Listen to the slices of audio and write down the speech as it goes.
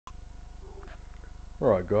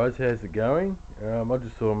Alright guys, how's it going? I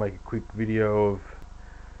just thought I'd make a quick video of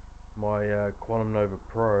my Quantum Nova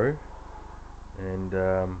Pro and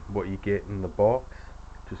what you get in the box,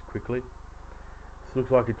 just quickly. This looks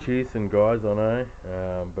like a Cheerson, guys, I know,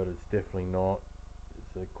 but it's definitely not.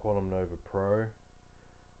 It's a Quantum Nova Pro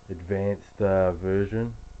advanced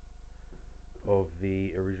version of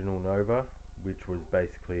the original Nova, which was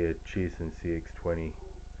basically a Cheerson CX20.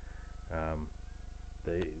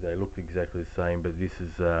 They look exactly the same, but this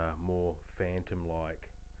is more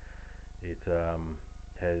Phantom-like. It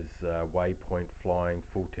has waypoint flying,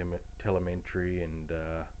 full telemetry, and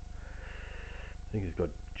I think it's got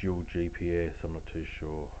dual GPS. I'm not too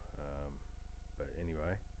sure, but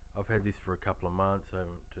anyway, I've had this for a couple of months. I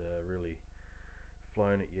haven't really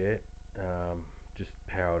flown it yet. Just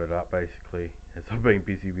powered it up basically, as I've been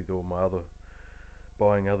busy with all my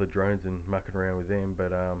buying other drones and mucking around with them.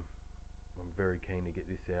 But I'm very keen to get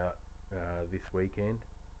this out this weekend.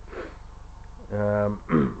 I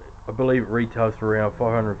believe it retails for around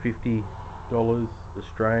 $550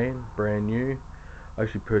 Australian, brand new. I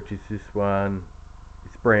actually purchased this one,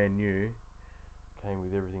 it's brand new, came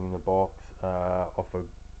with everything in the box, off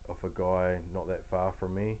a guy not that far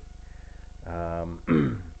from me,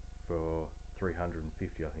 for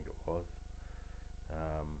 $350, I think it was.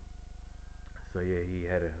 So yeah, he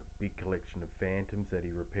had a big collection of Phantoms that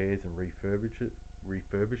he repairs and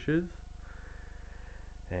refurbishes.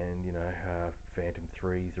 And you know, Phantom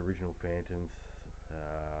 3s, original Phantoms,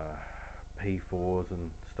 P4s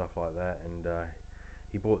and stuff like that. And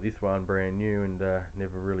he bought this one brand new and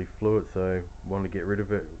never really flew it, so wanted to get rid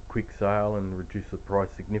of it, quick sale, and reduce the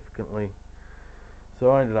price significantly. So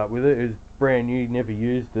I ended up with it. It was brand new, never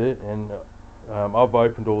used it, and I've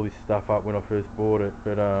opened all this stuff up when I first bought it,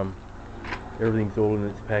 but everything's all in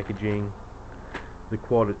its packaging. The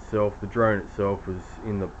quad itself, the drone itself, was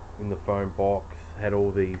in the foam box. Had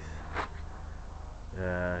all these,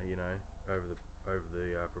 you know, over the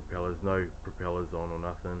propellers, no propellers on or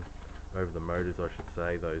nothing. Over the motors, I should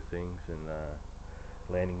say, those things, and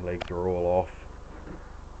landing legs are all off,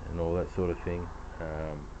 and all that sort of thing.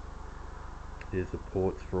 There's the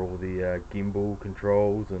ports for all the gimbal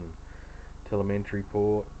controls and telemetry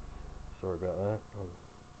port. Sorry about that.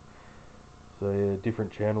 So yeah,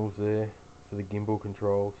 different channels there for the gimbal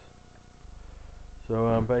controls.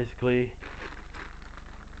 So basically,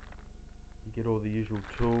 you get all the usual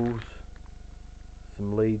tools,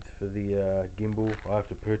 some leads for the gimbal. I have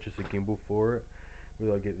to purchase a gimbal for it.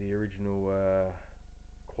 Whether I get the original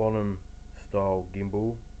Quantum style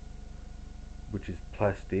gimbal, which is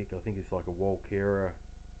plastic, I think it's like a Walkera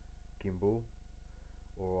gimbal,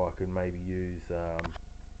 or I could maybe use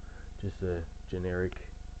just a generic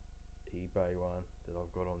eBay one that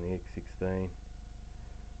I've got on the X16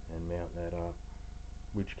 and mount that up,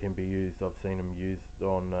 which can be used. I've seen them used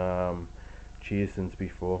on Cheersons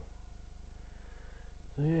before.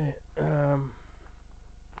 So yeah,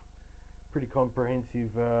 pretty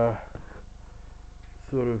comprehensive,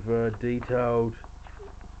 sort of detailed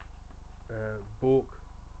book,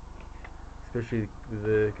 especially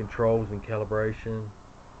the controls and calibration,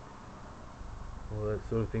 all that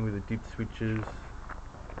sort of thing with the dip switches.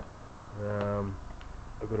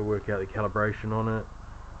 I've got to work out the calibration on it.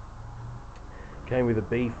 Came with a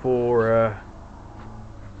B4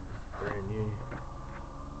 brand new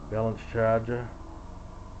balance charger,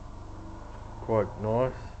 quite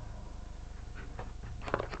nice.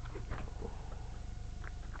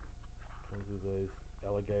 Comes with those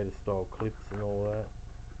alligator style clips and all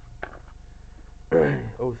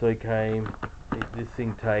that. Also came, this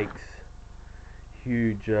thing takes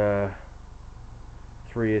huge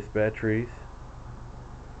 3S batteries,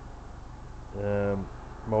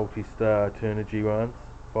 multi-star Turnigy ones,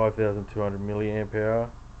 5,200 milliamp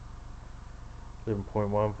hour,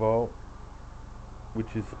 11.1 volt,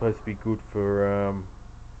 which is supposed to be good for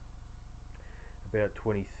about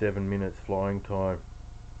 27 minutes flying time.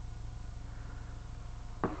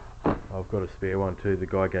 I've got a spare one too. The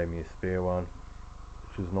guy gave me a spare one,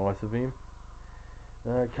 which was nice of him.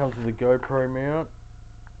 It comes with a GoPro mount,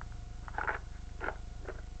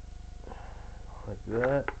 like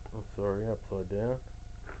that. Oh, sorry, upside down.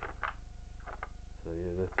 So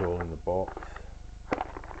yeah, that's all in the box.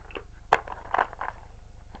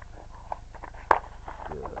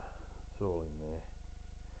 Yeah, it's all in there.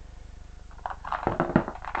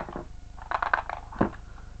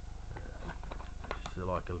 Just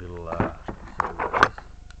like a little, sorry about this.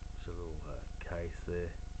 Just a little case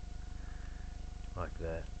there, like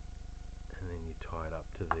that, and then you tie it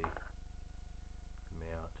up to the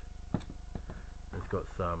mount. It's got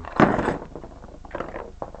some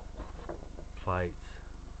plates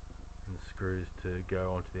and the screws to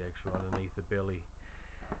go onto the actual underneath the belly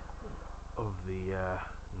of the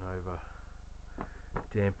Nova.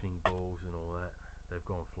 Dampening balls and all that. They've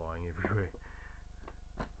gone flying everywhere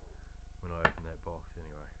when I opened that box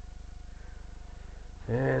anyway.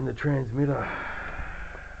 And the transmitter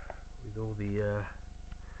with all the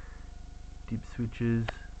dip switches,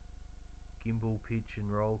 gimbal pitch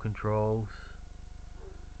and roll controls.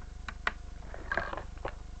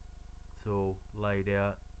 It's all laid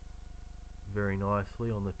out very nicely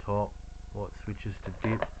on the top, light switches to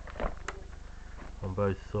dip on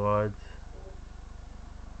both sides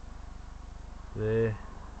there.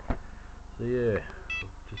 So yeah,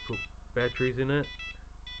 just put batteries in it.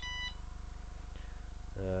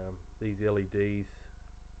 These LEDs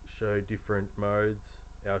show different modes,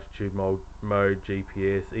 altitude mode,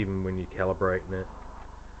 GPS, even when you're calibrating it.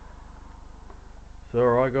 So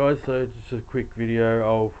alright guys, so just a quick video.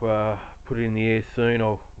 I'll put it in the air soon.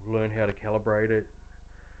 I'll learn how to calibrate it.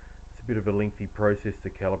 It's a bit of a lengthy process to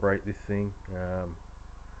calibrate this thing.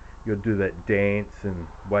 You'll do that dance and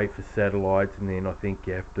wait for satellites, and then I think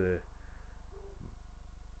you have to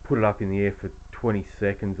put it up in the air for 20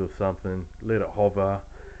 seconds or something, let it hover,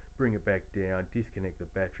 bring it back down, disconnect the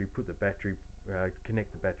battery, put the battery,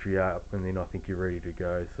 connect the battery up, and then I think you're ready to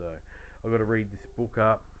go. So I've got to read this book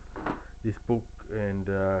and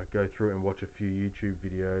go through it and watch a few YouTube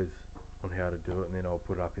videos on how to do it, and then I'll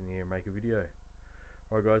put it up in the air and make a video.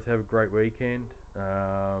 Alright guys, have a great weekend.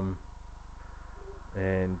 Yeah,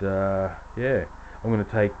 I'm going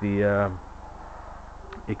to take the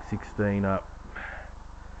X16 up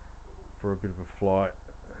for a bit of a flight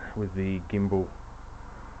with the gimbal.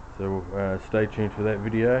 So stay tuned for that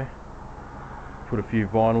video. Put a few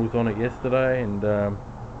vinyls on it yesterday, and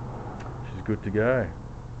she's good to go.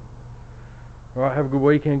 Alright, have a good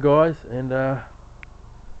weekend guys, and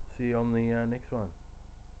see you on the next one.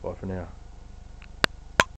 Bye for now.